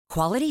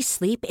Quality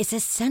sleep is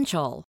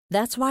essential.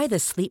 That's why the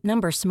Sleep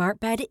Number Smart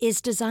Bed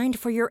is designed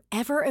for your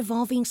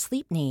ever-evolving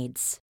sleep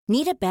needs.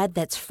 Need a bed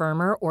that's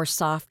firmer or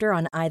softer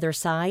on either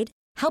side?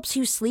 Helps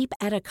you sleep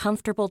at a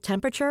comfortable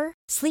temperature?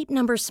 Sleep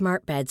Number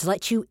Smart Beds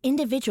let you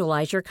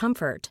individualize your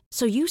comfort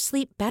so you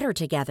sleep better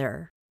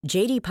together.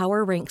 J.D.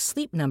 Power ranks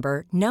Sleep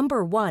Number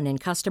number 1 in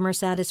customer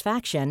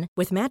satisfaction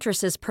with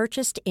mattresses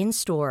purchased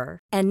in-store.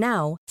 And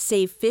now,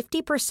 save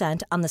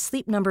 50% on the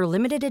Sleep Number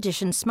Limited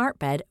Edition Smart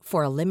Bed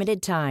for a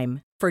limited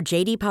time. For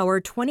J.D. Power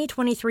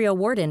 2023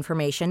 award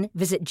information,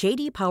 visit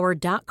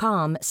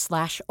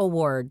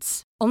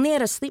jdpower.com/awards. Only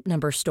at a Sleep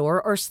Number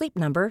store or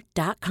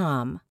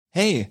sleepnumber.com.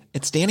 Hey,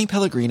 it's Danny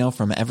Pellegrino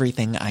from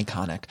Everything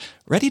Iconic.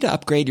 Ready to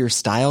upgrade your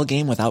style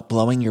game without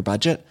blowing your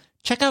budget?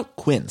 Check out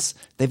Quince.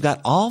 They've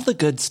got all the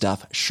good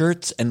stuff,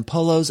 shirts and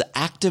polos,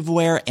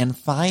 activewear, and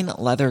fine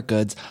leather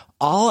goods,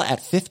 all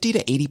at 50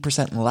 to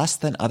 80% less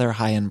than other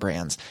high-end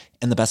brands.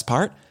 And the best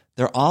part?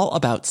 They're all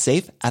about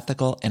safe,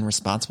 ethical, and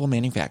responsible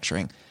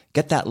manufacturing.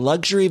 Get that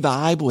luxury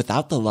vibe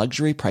without the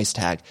luxury price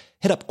tag.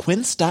 Hit up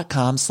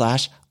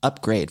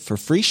quince.com/upgrade for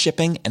free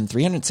shipping and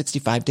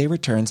 365-day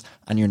returns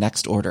on your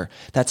next order.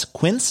 That's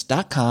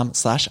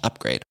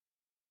quince.com/upgrade.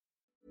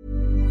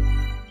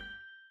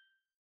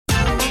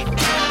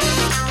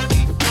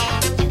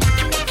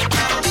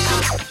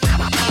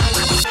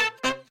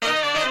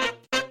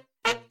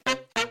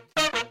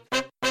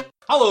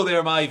 Hello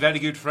there, my very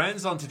good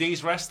friends. On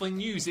today's wrestling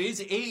news,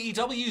 is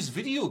AEW's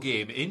video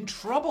game in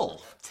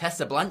trouble?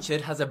 Tessa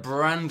Blanchard has a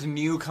brand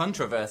new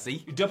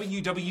controversy.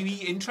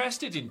 WWE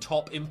interested in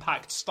top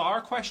Impact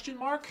star ?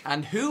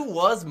 And who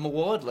was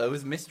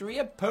Wardlow's mystery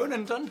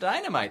opponent on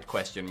Dynamite ?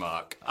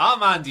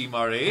 I'm Andy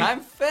Murray.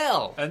 I'm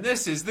Phil. And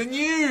this is the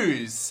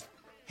news.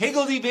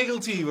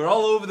 Higgledy-piggledy, we're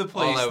all over the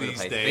place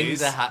these days.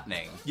 Things are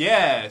happening.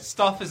 Yeah,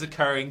 stuff is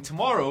occurring.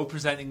 Tomorrow,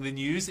 presenting the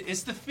news,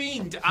 is The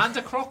Fiend and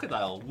a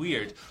crocodile.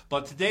 Weird.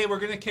 But today we're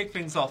going to kick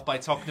things off by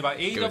talking about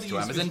AEW's Goes to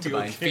Amazon to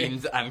buy game.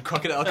 fiends and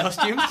crocodile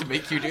costumes to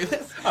make you do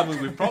this. I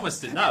mean, we've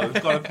promised it now. We've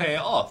got to pay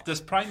it off.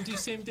 Does Prime do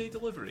same-day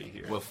delivery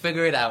here? We'll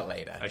figure it out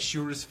later. As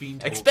sure as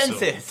Fiend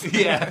Expenses. So.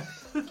 Yeah.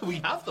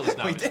 We have those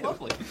now. It's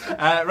lovely.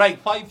 Right,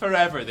 Fight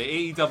Forever,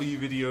 the AEW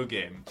video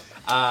game.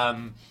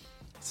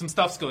 Some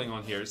stuff's going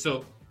on here.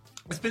 So,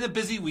 it's been a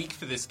busy week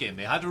for this game.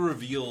 They had a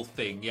reveal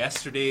thing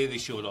yesterday. They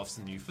showed off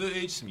some new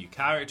footage, some new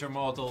character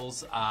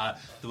models. There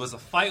was a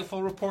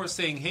Fightful report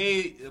saying,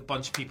 hey, a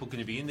bunch of people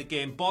going to be in the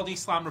game. Body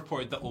Slam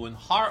reported that Owen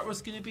Hart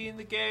was going to be in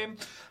the game.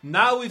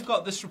 Now we've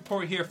got this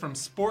report here from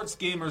Sports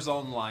Gamers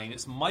Online.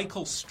 It's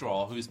Michael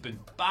Straw, who's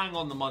been bang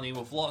on the money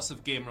with lots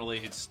of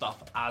game-related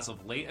stuff as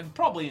of late, and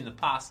probably in the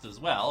past as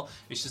well.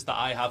 It's just that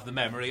I have the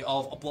memory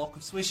of a block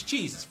of Swiss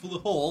cheese. It's full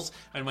of holes,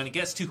 and when it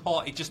gets too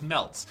hot, it just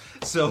melts.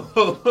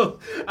 So,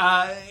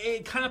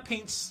 it kind of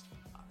paints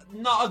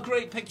not a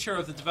great picture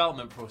of the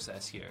development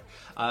process here.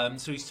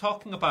 So he's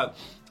talking about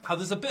how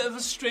there's a bit of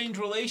a strained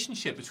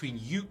relationship between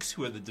Yuke's,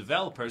 who are the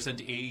developers, and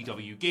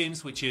AEW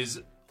Games, which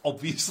is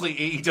obviously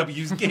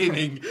AEW's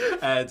gaming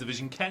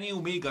division. Kenny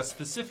Omega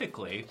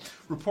specifically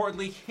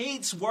reportedly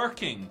hates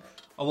working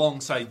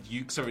alongside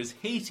Yuke's, or is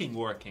hating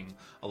working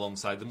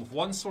alongside them, with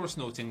one source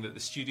noting that the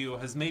studio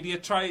has maybe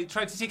tried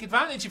to take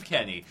advantage of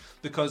Kenny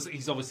because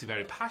he's obviously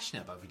very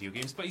passionate about video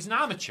games, but he's an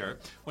amateur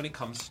when it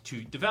comes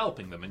to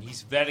developing them, and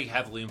he's very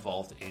heavily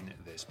involved in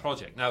this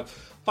project. Now,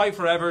 Fight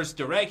Forever's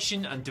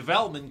direction and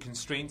development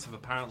constraints have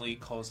apparently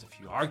caused a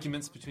few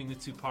arguments between the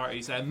two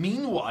parties.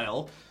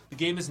 Meanwhile, the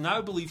game is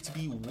now believed to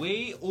be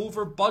way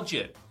over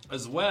budget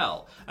as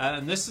well,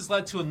 and this has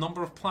led to a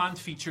number of planned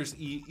features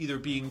either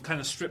being kind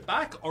of stripped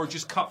back or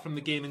just cut from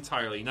the game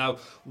entirely. Now,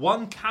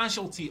 one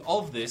casualty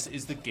of this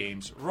is the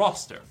game's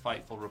roster.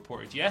 Fightful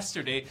reported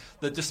yesterday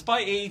that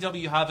despite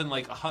AEW having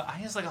I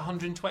think it's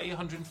 120,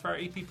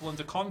 130 people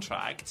under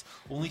contract,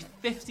 only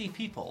 50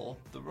 people,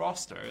 the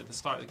roster at the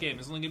start of the game,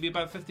 is only going to be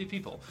about 50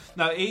 people.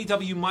 Now,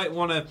 AEW might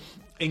want to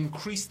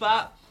increase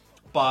that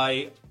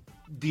by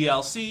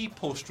DLC,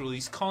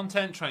 post-release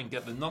content, try and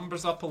get the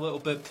numbers up a little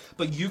bit,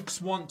 but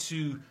Yuke's want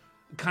to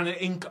kind of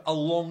ink a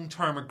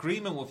long-term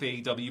agreement with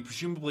AEW,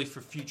 presumably for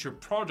future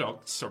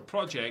products or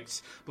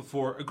projects,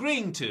 before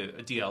agreeing to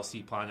a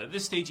DLC plan. At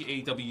this stage,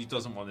 AEW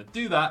doesn't want to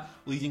do that,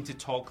 leading to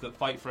talk that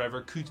Fight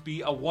Forever could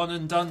be a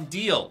one-and-done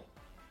deal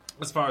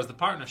as far as the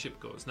partnership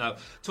goes. Now,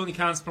 Tony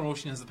Khan's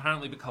promotion has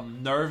apparently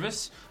become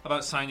nervous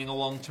about signing a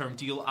long-term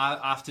deal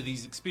after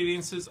these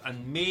experiences,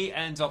 and may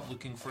end up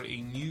looking for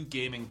a new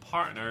gaming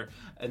partner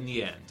in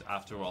the end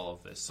after all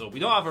of this. So we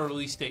don't have a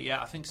release date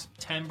yet. I think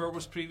September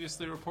was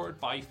previously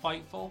reported by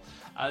Fightful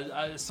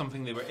as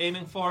something they were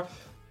aiming for.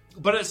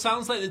 But it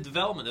sounds like the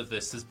development of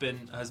this has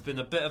been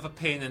a bit of a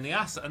pain in the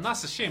ass, and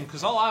that's a shame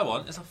because all I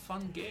want is a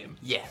fun game.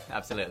 Yeah,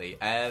 absolutely.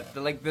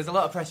 There's a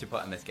lot of pressure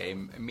put on this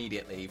game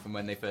immediately from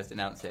when they first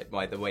announced it,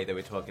 by the way they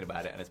were talking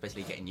about it, and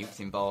especially getting Yuke's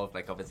involved.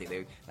 Like, obviously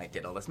they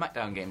did all the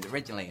SmackDown games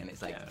originally, and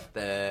it's like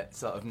the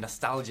sort of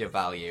nostalgia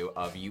value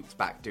of Yuke's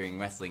back doing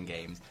wrestling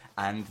games,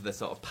 and the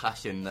sort of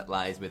passion that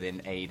lies within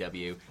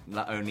AEW,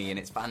 not only in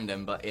its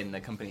fandom but in the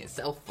company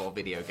itself for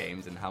video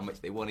games, and how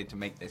much they wanted to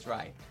make this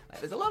right. Like,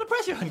 there's a lot of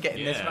pressure on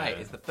getting this right.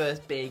 It's the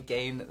first big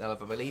game that they'll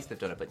ever release. They've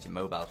done a bunch of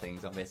mobile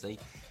things, obviously,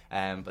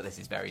 but this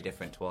is very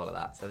different to all of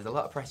that. So there's a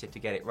lot of pressure to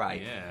get it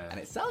right, and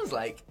it sounds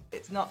like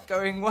it's not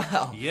going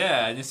well.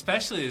 Yeah, and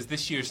especially as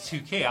this year's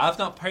 2K. I've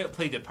not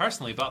played it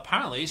personally, but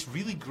apparently it's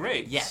really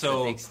great. Yeah,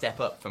 so a big step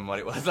up from what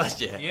it was last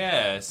year.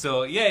 Yeah,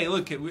 so yeah,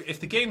 look, if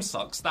the game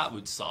sucks, that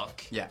would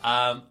suck. Yeah.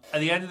 At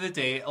the end of the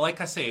day,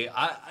 like I say,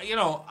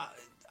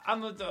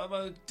 I'm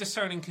a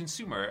discerning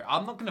consumer.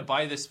 I'm not going to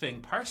buy this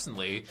thing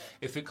personally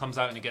if it comes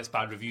out and it gets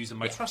bad reviews, and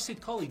my trusted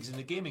colleagues in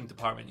the gaming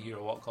department here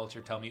at What Culture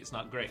tell me it's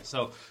not great.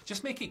 So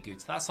just make it good.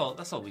 That's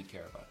all we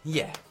care about.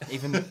 Yeah,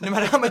 even no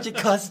matter how much it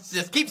costs,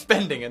 just keep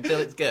spending until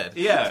it's good.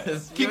 Yeah,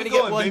 keep only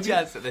get one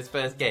chance at this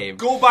first game.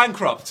 Go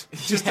bankrupt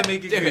just to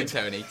make it good.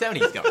 Tony.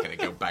 Tony's not going to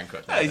go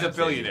bankrupt. Yeah, he's a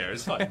billionaire.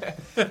 It's fine.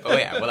 Oh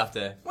yeah, we'll have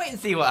to wait and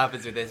see what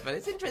happens with this. But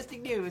it's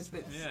interesting news.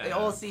 It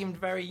all seemed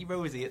very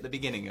rosy at the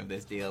beginning of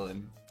this deal,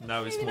 and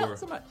now it's not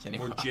so much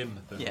anymore. More Jim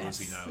than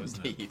Rosie now,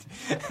 isn't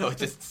it? Or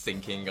just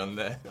sinking on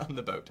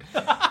the boat.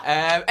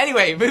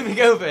 Anyway,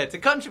 moving over to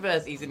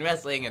controversies in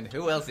wrestling, and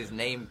who else's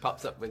name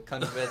pops up with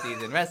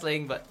controversies in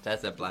wrestling but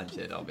Tessa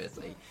Blanchard,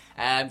 obviously.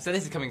 So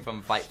this is coming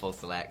from Fightful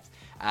Select,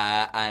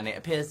 and it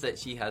appears that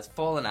she has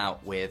fallen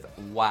out with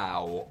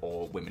WOW,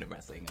 or Women of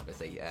Wrestling,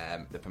 obviously,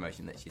 the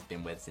promotion that she's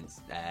been with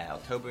since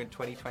October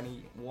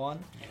 2021,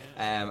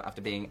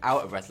 after being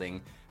out of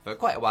wrestling for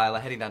quite a while,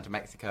 heading down to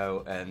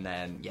Mexico, and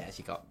then,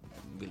 she got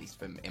released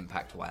from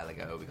Impact a while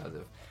ago because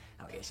of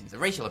allegations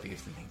of racial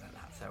abuse and things like that.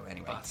 So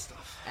anyway, bad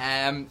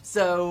stuff.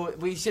 So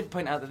we should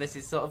point out that this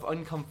is sort of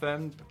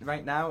unconfirmed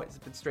right now. It's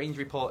been strange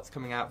reports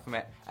coming out from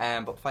it,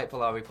 but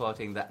Fightful are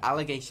reporting that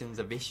allegations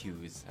of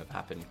issues have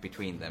happened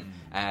between them,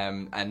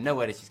 and no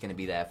word is she's going to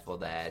be there for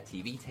their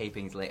TV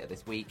tapings later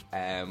this week.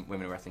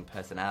 Women of Wrestling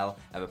personnel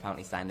have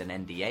apparently signed an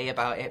NDA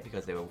about it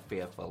because they were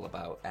fearful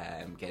about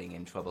getting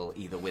in trouble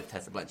either with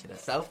Tessa Blanchard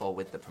herself or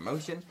with the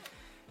promotion.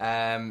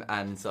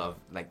 And sort of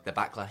like the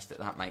backlash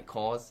that might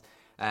cause.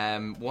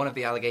 One of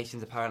the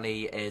allegations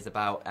apparently is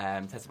about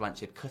Tessa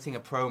Blanchard cutting a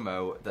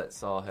promo that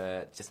saw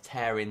her just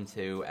tear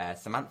into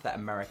Samantha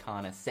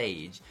Americana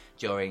Sage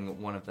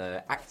during one of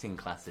the acting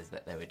classes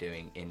that they were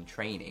doing in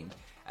training,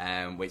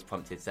 which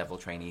prompted several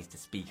trainees to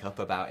speak up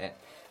about it.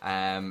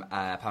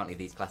 Apparently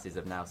these classes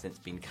have now since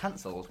been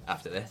cancelled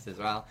after this as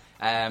well.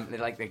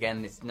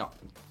 Again, it's not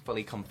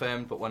fully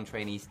confirmed, but one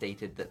trainee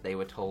stated that they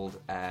were told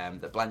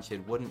that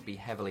Blanchard wouldn't be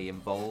heavily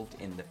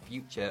involved in the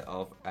future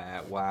of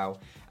WOW,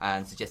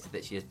 and suggested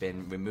that she has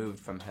been removed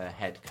from her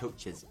head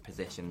coach's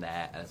position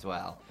there as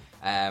well.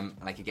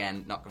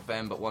 Again, not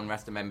confirmed, but one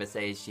roster member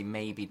says she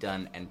may be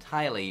done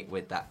entirely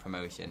with that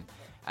promotion.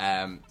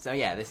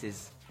 This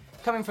is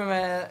coming from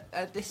a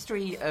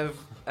history of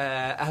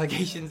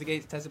allegations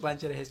against Tessa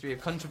Blanchard, a history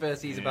of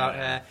controversies about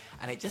her,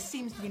 and it just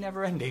seems to be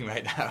never ending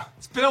right now.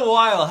 It's been a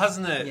while,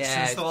 hasn't it?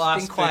 Yeah, since the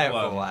last been quiet big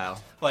one. For a while.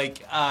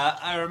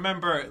 I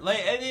remember,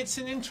 and it's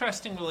an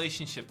interesting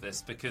relationship,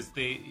 this, because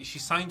she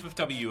signed with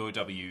WOW,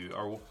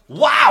 or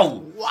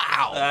WOW!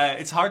 Wow!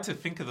 It's hard to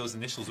think of those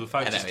initials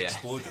without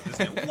exploding,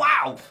 isn't it?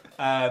 WOW!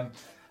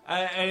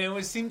 And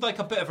it seemed like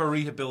a bit of a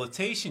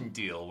rehabilitation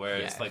deal where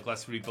it's like,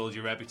 let's rebuild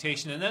your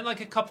reputation. And then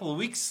like a couple of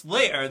weeks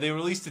later, they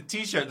released a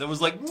t-shirt that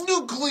was like,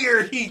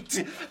 nuclear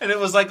heat! And it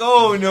was like,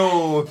 oh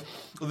no,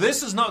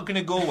 this is not going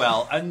to go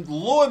well. And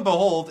lo and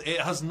behold, it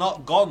has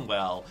not gone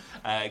well,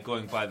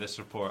 going by this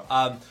report.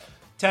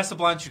 Tessa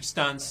Blanchard's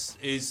stance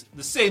is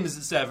the same as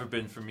it's ever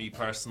been for me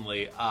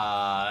personally.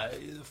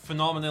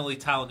 Phenomenally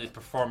talented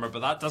performer, but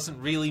that doesn't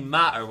really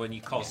matter when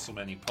you cause so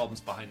many problems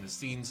behind the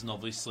scenes. And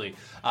obviously,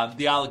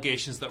 the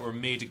allegations that were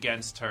made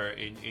against her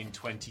in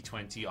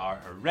 2020 are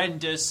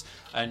horrendous.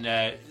 And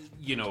the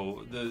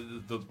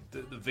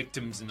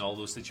victims in all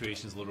those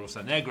situations, La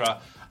Rosa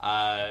Negra,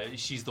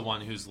 she's the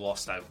one who's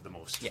lost out the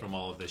most from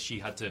all of this. She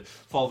had to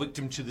fall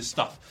victim to the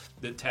stuff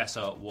that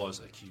Tessa was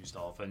accused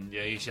of, and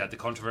she had the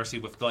controversy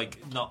with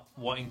not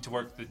wanting to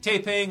work the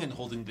taping and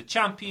holding the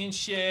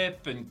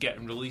championship and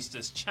getting released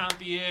as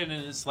champion,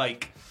 and it's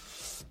like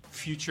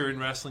future in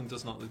wrestling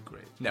does not look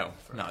great. No,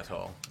 not at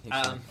all.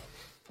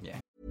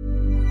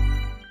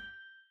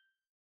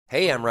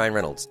 Hey, I'm Ryan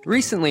Reynolds.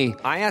 Recently,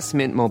 I asked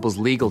Mint Mobile's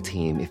legal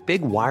team if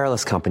big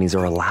wireless companies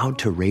are allowed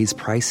to raise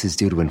prices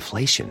due to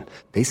inflation.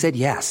 They said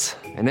yes.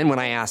 And then when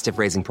I asked if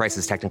raising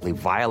prices technically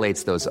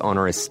violates those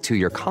onerous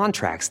 2-year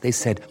contracts, they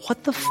said,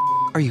 "What the f***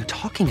 are you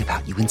talking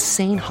about, you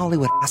insane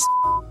Hollywood ass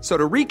f- So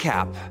to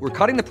recap, we're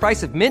cutting the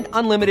price of Mint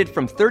Unlimited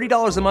from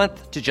 $30 a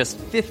month to just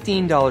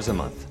 $15 a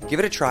month. Give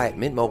it a try at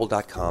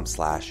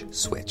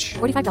mintmobile.com/switch.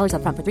 $45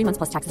 up front for 3 months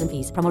plus taxes and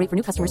fees. Promo rate for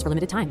new customers for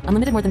limited time.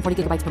 Unlimited more than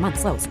 40 gigabytes per month.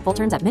 Slows full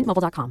terms at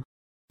mintmobile.com.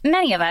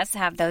 Many of us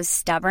have those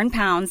stubborn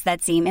pounds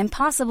that seem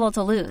impossible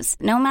to lose,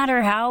 no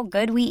matter how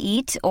good we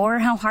eat or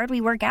how hard we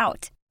work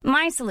out.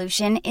 My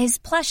solution is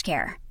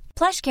PlushCare.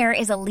 PlushCare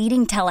is a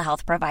leading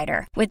telehealth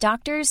provider with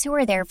doctors who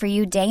are there for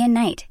you day and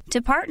night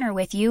to partner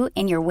with you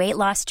in your weight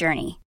loss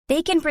journey.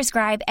 They can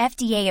prescribe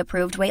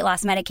FDA-approved weight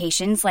loss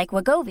medications like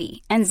Wegovy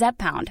and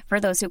Zepbound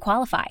for those who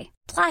qualify.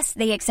 Plus,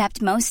 they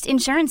accept most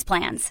insurance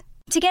plans.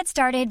 To get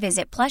started,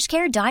 visit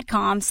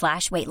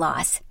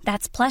plushcare.com/weightloss.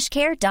 That's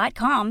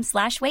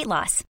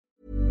plushcare.com/weightloss.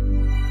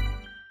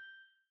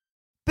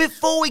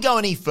 Before we go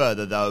any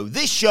further, though,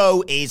 this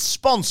show is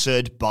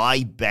sponsored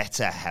by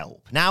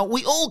BetterHelp. Now,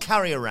 we all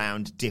carry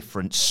around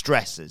different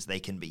stressors. They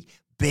can be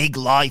big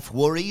life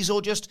worries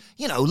or just,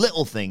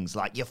 little things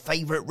like your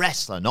favorite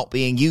wrestler not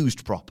being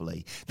used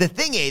properly. The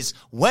thing is,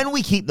 when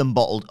we keep them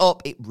bottled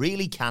up, it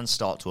really can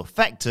start to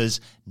affect us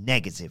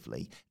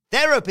negatively.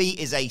 Therapy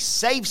is a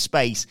safe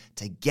space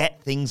to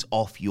get things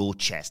off your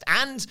chest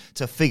and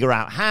to figure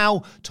out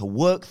how to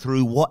work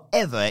through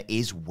whatever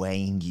is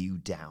weighing you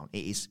down.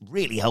 It is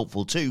really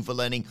helpful too for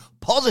learning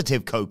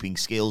positive coping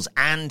skills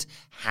and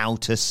how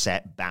to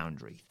set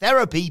boundaries.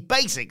 Therapy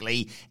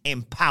basically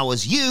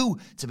empowers you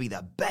to be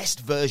the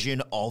best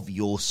version of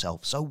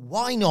yourself. So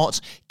why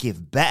not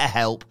give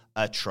BetterHelp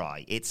a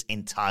try? It's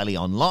entirely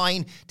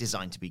online,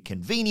 designed to be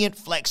convenient,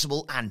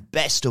 flexible, and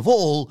best of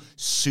all,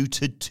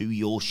 suited to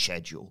your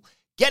schedule.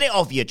 Get it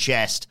off your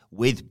chest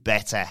with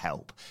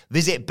BetterHelp.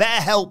 Visit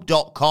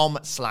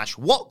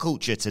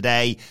betterhelp.com/whatculture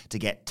today to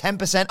get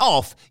 10%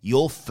 off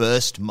your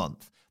first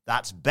month.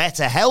 That's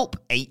BetterHelp,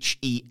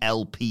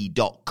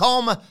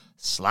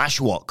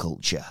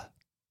 HELP.com/whatculture.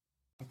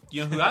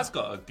 You know who has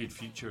got a good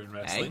future in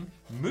wrestling? Hey.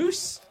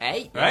 Moose.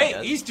 Hey.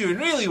 Right? He's doing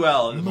really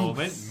well at the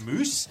moment.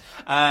 Moose.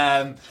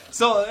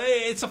 So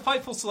it's a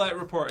Fightful Select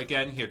report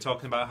again here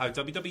talking about how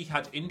WWE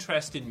had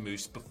interest in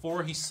Moose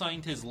before he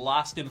signed his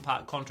last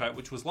Impact contract,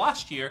 which was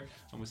last year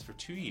and was for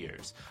 2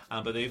 years.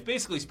 But they've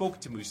basically spoken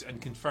to Moose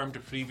and confirmed a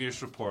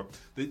previous report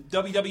that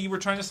WWE were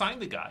trying to sign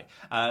the guy.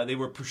 They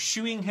were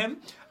pursuing him,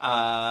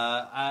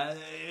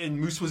 and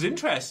Moose was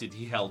interested.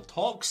 He held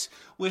talks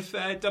with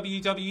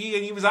WWE,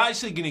 and he was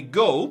actually going to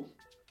go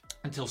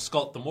until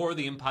Scott D'Amore,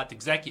 the Impact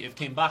executive,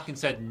 came back and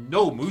said,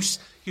 "No, Moose,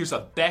 here's a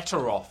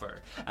better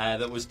offer,"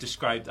 that was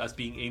described as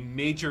being a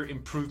major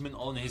improvement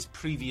on his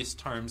previous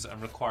terms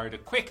and required a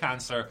quick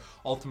answer.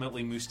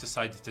 Ultimately, Moose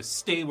decided to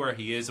stay where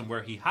he is and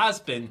where he has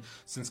been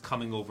since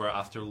coming over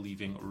after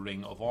leaving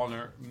Ring of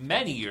Honor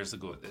many years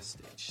ago at this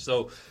stage.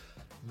 So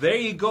there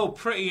you go,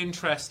 pretty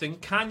interesting.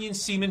 Canyon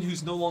Ceman,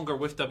 who's no longer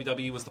with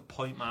WWE, was the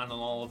point man on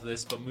all of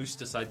this, but Moose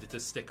decided to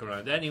stick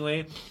around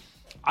anyway.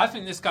 I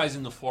think this guy's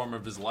in the form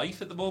of his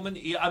life at the moment.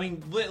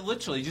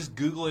 Literally, just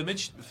Google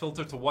image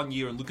filter to 1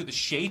 year and look at the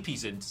shape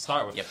he's in to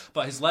start with. Yep.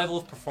 But his level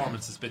of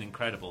performance has been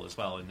incredible as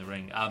well in the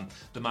ring.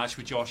 The match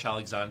with Josh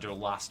Alexander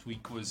last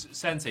week was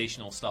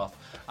sensational stuff.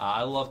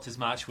 I loved his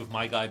match with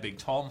my guy Big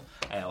Tom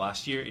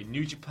last year in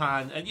New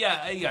Japan. And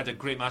yeah, he had a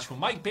great match with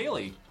Mike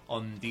Bailey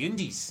on the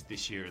Indies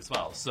this year as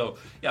well. So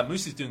yeah,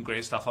 Moose is doing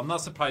great stuff. I'm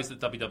not surprised that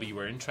WWE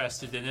were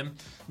interested in him.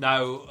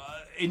 Now,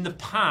 in the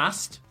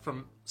past,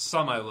 from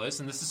some outlets,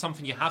 and this is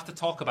something you have to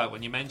talk about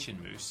when you mention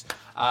Moose,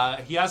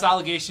 he has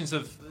allegations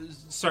of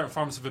certain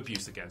forms of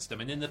abuse against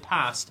him, and in the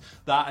past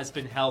that has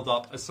been held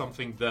up as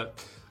something that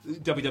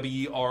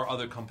WWE or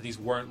other companies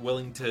weren't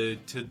willing to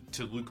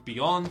look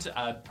beyond.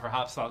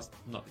 Perhaps that's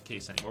not the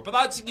case anymore, but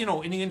that's, in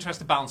the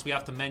interest of balance, we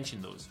have to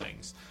mention those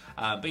things.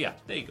 But yeah,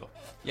 there you go.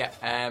 Yeah,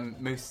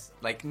 Moose,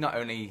 not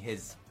only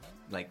his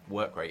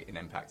work rate in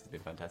Impact has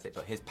been fantastic,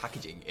 but his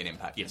packaging in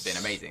Impact has been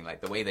amazing.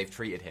 The way they've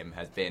treated him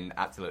has been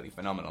absolutely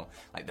phenomenal.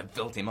 They've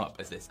built him up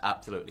as this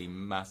absolutely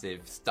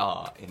massive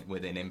star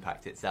within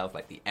Impact itself.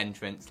 The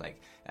entrance, the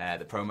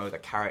promo, the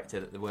character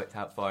that they worked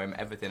out for him,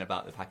 everything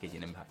about the package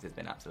in Impact has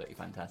been absolutely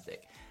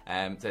fantastic.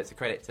 So it's a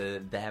credit to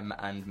them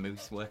and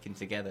Moose working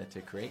together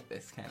to create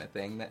this kind of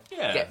thing that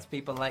gets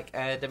people like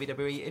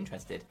WWE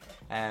interested.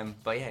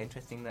 But yeah,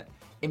 interesting that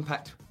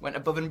Impact went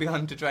above and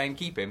beyond to try and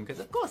keep him,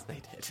 because of course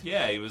they did.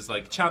 Yeah, he was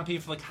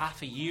champion for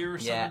half a year or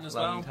something as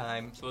well. Yeah, long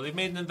time. So they've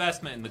made an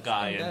investment in the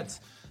guy, and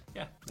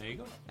yeah, there you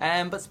go.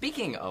 But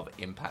speaking of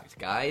Impact,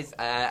 guys,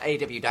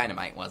 AEW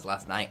Dynamite was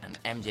last night, and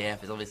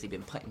MJF has obviously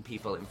been putting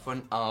people in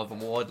front of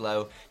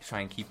Wardlow to try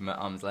and keep him at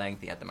arm's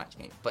length. He had the match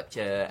against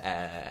Butcher,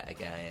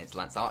 against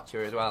Lance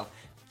Archer as well,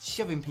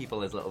 shoving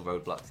people as little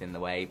roadblocks in the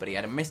way. But he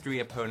had a mystery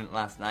opponent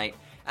last night,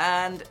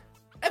 and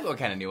everyone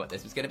kind of knew what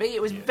this was going to be.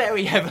 It was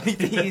very heavily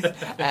teased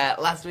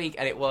last week,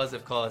 and it was,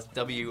 of course,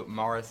 W.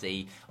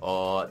 Morrissey,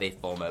 or the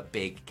former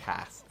Big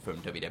Cass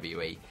from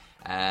WWE.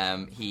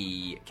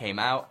 He came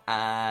out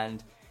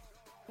and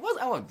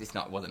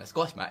wasn't a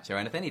squash match or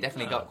anything. He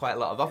definitely got quite a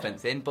lot of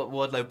offense in, but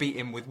Wardlow beat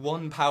him with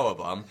one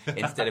powerbomb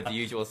instead of the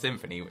usual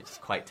symphony, which is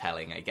quite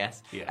telling, I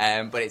guess.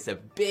 Yeah. But it's a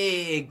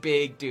big,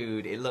 big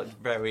dude. It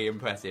looked very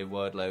impressive,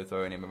 Wardlow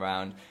throwing him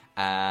around.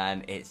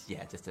 And it's,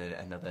 just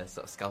another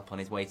sort of scalp on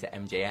his way to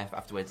MJF.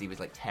 Afterwards, he was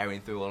like tearing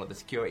through all of the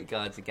security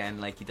guards again,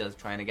 like he does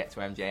trying to get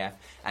to MJF.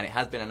 And it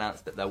has been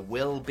announced that there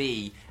will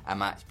be a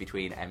match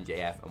between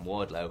MJF and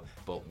Wardlow.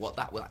 But what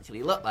that will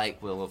actually look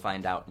like, we'll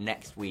find out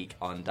next week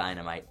on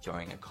Dynamite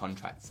during a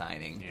contract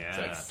signing. Yeah.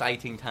 So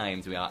exciting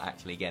times we are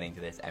actually getting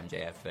to this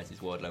MJF versus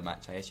Wardlow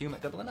match, I assume,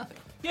 at Double or Nothing.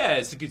 Yeah,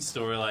 it's a good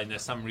storyline.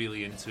 This I'm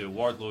really into.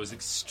 Wardlow is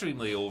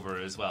extremely over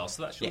as well,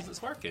 so that shows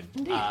it's working.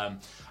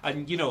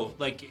 And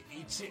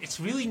it's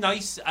really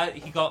nice.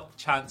 He got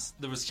chance.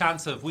 There was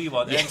chance of we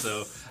want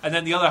Enzo, and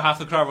then the other half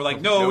of the crowd were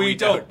like, "No, we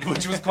don't,"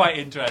 which was quite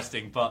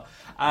interesting. But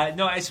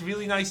no, it's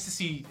really nice to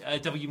see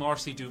W.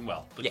 Morrissey doing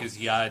well because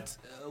he had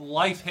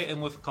life hit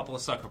him with a couple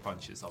of sucker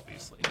punches,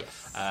 obviously,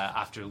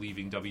 after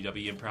leaving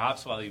WWE and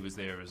perhaps while he was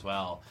there as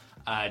well.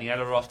 And he had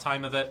a rough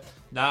time of it.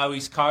 Now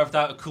he's carved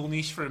out a cool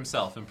niche for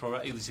himself in pro.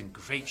 He's in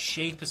great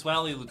shape as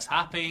well. He looks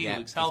happy. He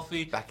looks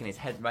healthy. Back in his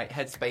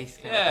headspace.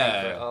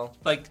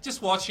 Like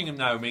just watching him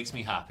now makes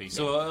me happy.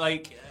 So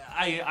like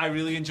I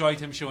really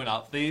enjoyed him showing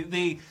up.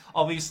 They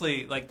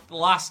obviously, like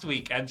last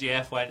week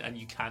MJF went and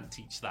you can't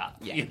teach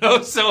that,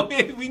 so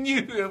we knew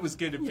it was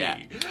going to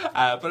be,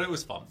 but it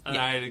was fun and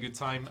I had a good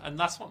time, and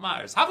that's what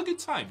matters. Have a good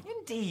time.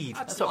 Indeed,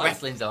 that's what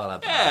wrestling's all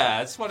about. Yeah,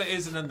 that's what it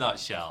is in a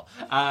nutshell.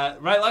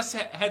 Right, let's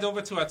head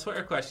over to our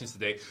Twitter questions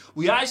today.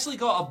 We actually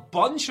got a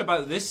bunch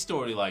about this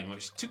storyline,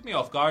 which took me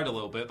off guard a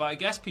little bit, but I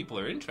guess people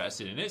are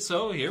interested in it,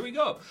 so here we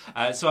go.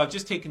 So I've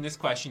just taken this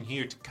question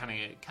here to kind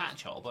of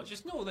catch all, but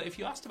just know that if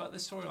you asked about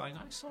this storyline,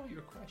 I saw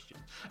your question.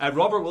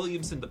 Robert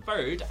Williamson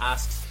III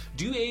asks,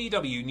 do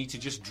AEW need to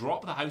just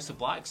drop the House of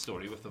Black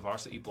story with the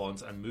Varsity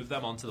Blondes and move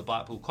them onto the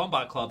Blackpool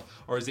Combat Club,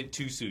 or is it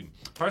too soon?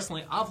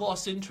 Personally, I've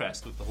lost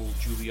interest with the whole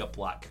Julia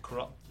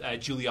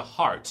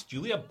Hart.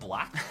 Julia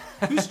Black?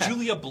 Who's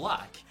Julia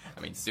Black? I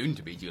mean, soon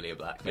to be Julia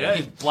Black.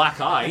 Maybe. Yeah,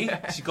 Black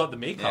Eye. She got the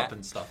makeup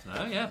and stuff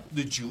now. Yeah,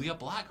 the Julia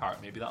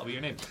Blackheart. Maybe that'll be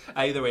her name.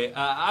 Either way,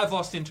 I've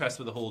lost interest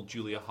with the whole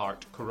Julia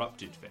Hart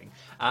corrupted thing.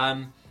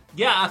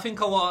 I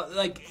think a lot,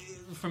 like,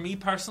 for me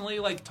personally,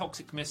 like,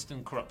 Toxic Mist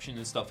and corruption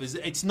and stuff,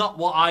 it's not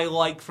what I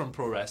like from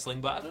pro wrestling,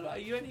 but I don't know, are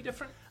you any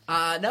different?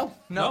 No,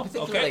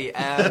 particularly.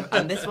 Okay.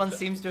 And this one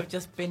seems to have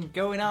just been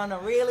going on a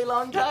really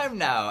long time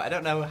now. I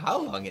don't know how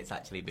long it's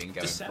actually been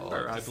going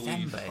December, for. I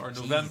believe, or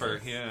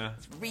November, yeah.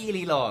 It's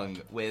really long,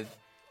 with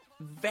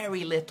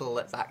very little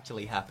that's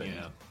actually happened.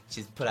 Yeah.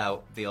 She's put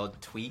out the odd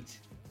tweet,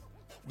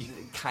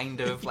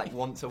 kind of, like,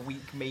 once a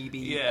week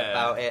maybe,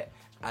 about it.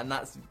 And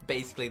that's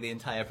basically the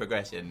entire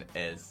progression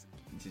is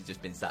she's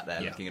just been sat there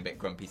looking a bit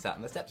grumpy, sat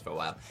on the steps for a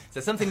while. So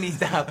something needs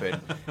to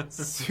happen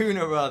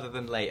sooner rather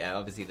than later.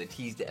 Obviously, they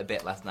teased it a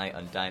bit last night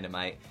on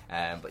Dynamite,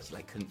 but she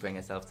couldn't bring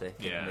herself to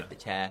hit him with the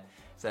chair.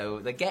 So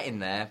they're getting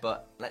there,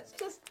 but let's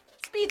just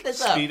speed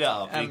this up. Speed it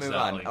up, and move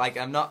on. Like,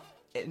 I'm not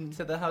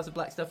into the House of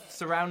Black stuff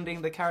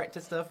surrounding the character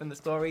stuff and the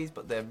stories,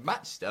 but the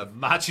match stuff,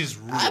 matches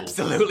rule,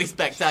 absolutely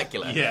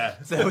spectacular. Yeah.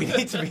 So we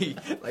need to be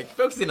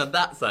focusing on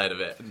that side of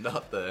it, and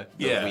not the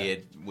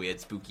weird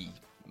spooky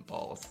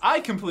balls. I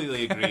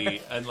completely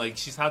agree. And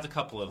she's had a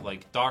couple of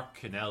dark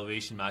and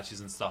elevation matches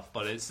and stuff,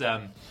 but it's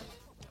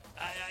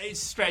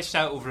stretched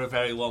out over a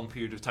very long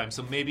period of time,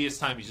 so maybe it's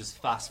time to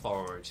just fast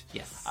forward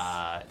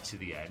to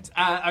the end.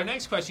 Our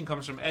next question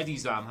comes from Eddie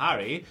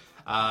Zamhari,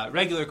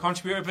 regular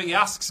contributor, but he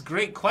asks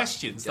great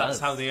questions. That's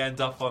how they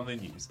end up on the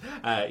news.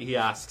 He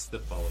asks the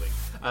following.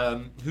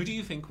 Who do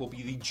you think will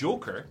be the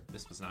Joker,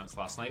 this was announced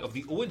last night, of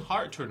the Owen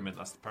Hart tournament?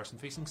 That's the person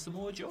facing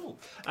Samoa Joe.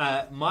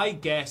 My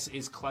guess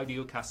is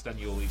Claudio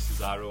Castagnoli,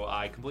 Cesaro.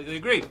 I completely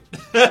agree.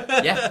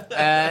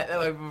 That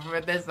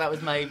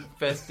was my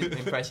first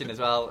impression as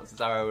well.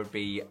 Cesaro would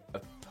be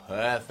a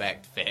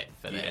perfect fit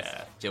for this,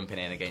 jumping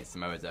in against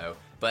Samoa Joe.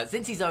 But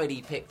since he's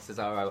already picked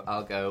Cesaro,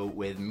 I'll go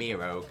with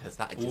Miro, because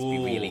that would just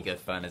be really good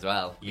fun as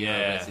well. Miro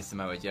versus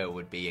Samoa Joe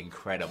would be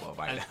incredible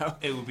now.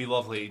 It would be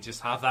lovely.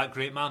 Just have that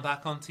great man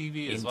back on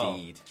TV as well.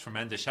 Indeed.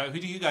 Tremendous shout. Who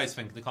do you guys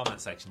think in the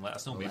comment section? Let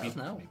us know. Maybe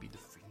the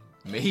Fiend.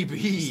 Maybe.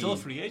 He's still a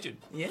free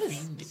agent.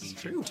 Yes, it's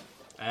true.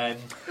 And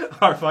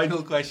our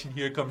final question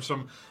here comes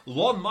from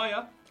Lon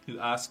Maya, who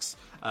asks,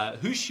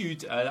 who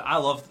should... I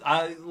love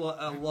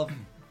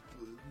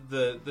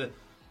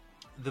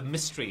the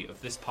mystery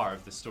of this part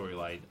of the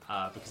storyline,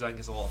 because I think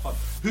it's a lot of fun.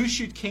 Who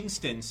should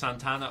Kingston,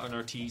 Santana, and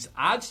Ortiz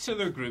add to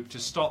their group to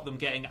stop them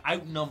getting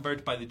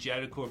outnumbered by the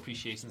Jericho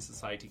Appreciation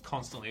Society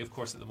constantly? Of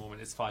course, at the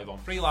moment it's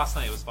 5-on-3. Last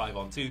night it was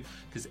 5-on-2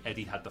 because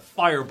Eddie had the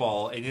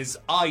fireball in his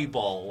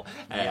eyeball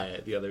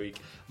the other week.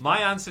 My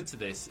answer to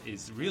this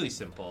is really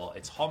simple.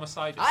 It's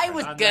Homicide. I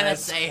was gonna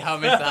say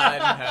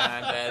Homicide and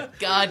Hernandez.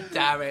 God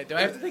damn it! Do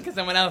I have to think of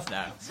someone else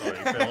now? Sorry,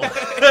 Phil.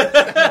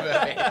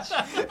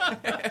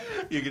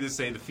 You're gonna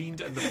say the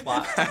Fiend and the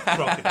Flat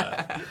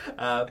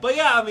Crocodile. But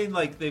yeah, I mean,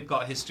 they've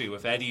got history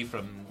with Eddie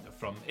from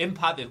from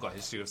Impact. They've got a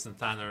history of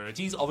Santana and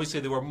Ortiz. Obviously,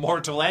 they were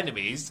mortal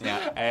enemies in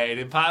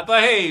Impact,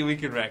 but hey, we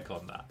can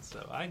retcon that.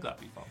 So I think that'd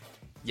be fun.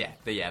 Yeah,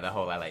 the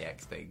whole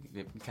LAX thing,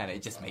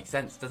 it just makes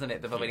sense, doesn't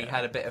it? They've already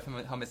had a bit of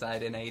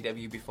homicide in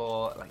AEW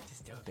before, like,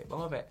 just do a bit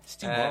more of it. Just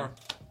do more.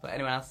 But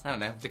anyone else? I don't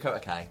know. Dakota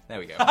Kai. There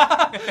we go.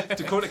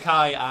 Dakota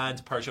Kai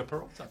and Persia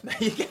Peralta. There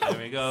you go. There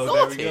we go.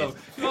 Sorted. There we go.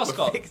 You also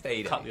got fixed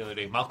AEW. cut the other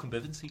day. Malcolm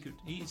Bivens.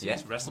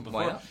 He's wrestled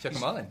before. Why not? Chuck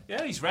him all in.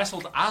 Yeah, he's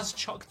wrestled as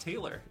Chuck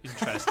Taylor,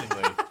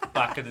 interestingly,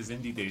 back in his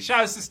indie days.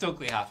 Shout out to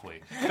Stokely Halfway.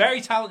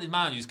 Very talented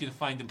man who's going to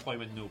find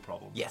employment no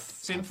problem. Yes.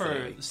 Same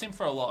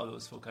for a lot of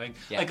those folk. I think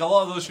Yeah. like a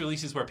lot of those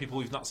releases where people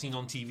we've not seen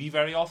on TV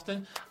very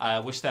often. I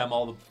wish them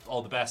all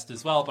the best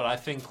as well. But I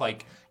think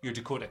like your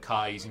Dakota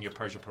Kais and your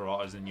Persia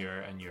Peraltas and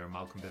your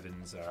Malcolm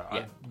Bivens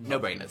are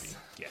no-brainers.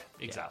 Yeah,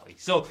 exactly.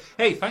 So,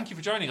 hey, thank you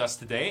for joining us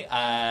today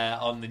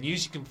on the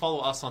news. You can follow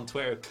us on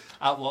Twitter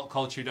at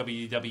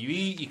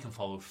WhatCultureWWE. You can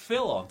follow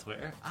Phil on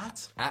Twitter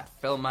at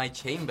Phil My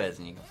Chambers,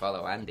 and you can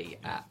follow Andy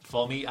at...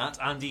 Follow me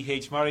at Andy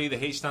H. Murray.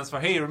 The H stands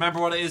for, hey, remember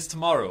what it is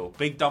tomorrow.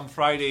 Big Dumb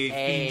Friday,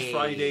 Fiend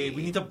Friday.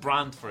 We need a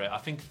brand for it. I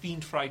think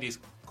Fiend Friday is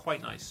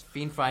quite nice.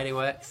 Fiend Friday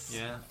works.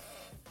 Yeah.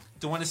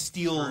 Don't want to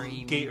steal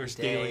Dream Gators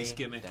Day. Daily's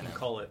gimmick and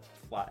call it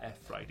Flat F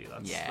Friday.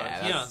 That's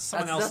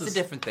a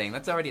different thing.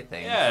 That's already a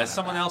thing. Yeah,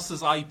 someone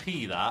else's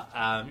IP.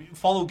 That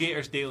follow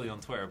Gators Daily on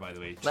Twitter, by the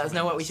way. Let us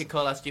know what we should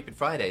call our stupid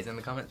Fridays in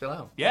the comments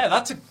below. Yeah,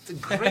 that's a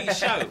great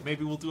shout.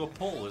 Maybe we'll do a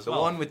poll as well.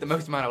 The one with the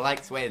most amount of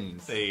likes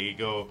wins. There you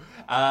go.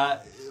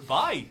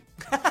 Bye.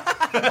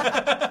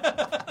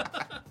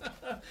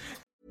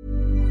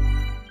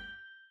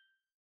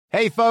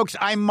 Hey, folks,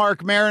 I'm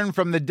Mark Maron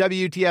from the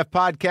WTF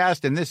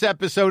Podcast, and this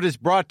episode is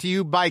brought to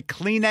you by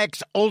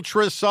Kleenex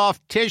Ultra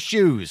Soft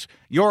Tissues,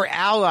 your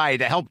ally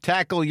to help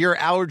tackle your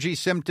allergy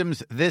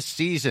symptoms this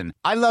season.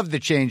 I love the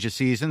change of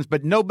seasons,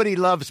 but nobody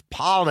loves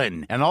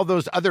pollen and all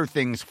those other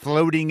things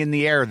floating in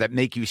the air that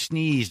make you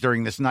sneeze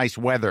during this nice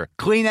weather.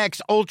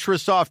 Kleenex Ultra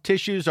Soft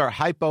Tissues are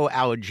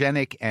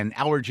hypoallergenic and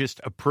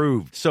allergist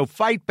approved, so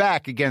fight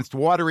back against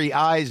watery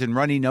eyes and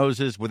runny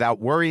noses without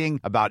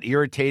worrying about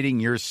irritating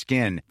your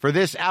skin. For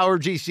this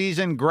allergy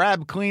season,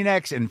 grab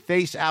Kleenex and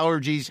face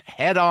allergies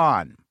head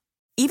on.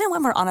 Even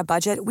when we're on a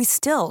budget, we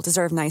still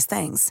deserve nice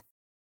things.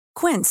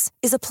 Quince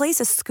is a place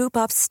to scoop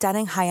up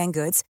stunning high-end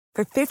goods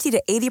for 50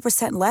 to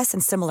 80% less than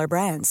similar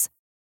brands.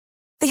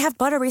 They have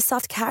buttery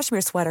soft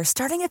cashmere sweaters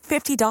starting at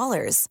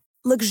 $50,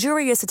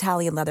 luxurious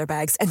Italian leather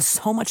bags, and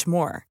so much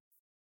more.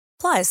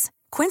 Plus,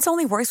 Quince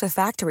only works with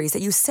factories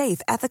that use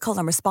safe, ethical,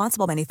 and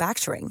responsible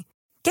manufacturing.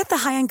 Get the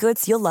high-end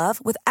goods you'll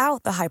love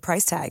without the high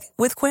price tag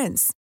with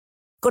Quince.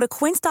 Go to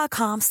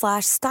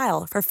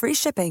quince.com/style for free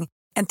shipping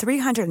and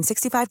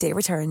 365-day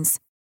returns.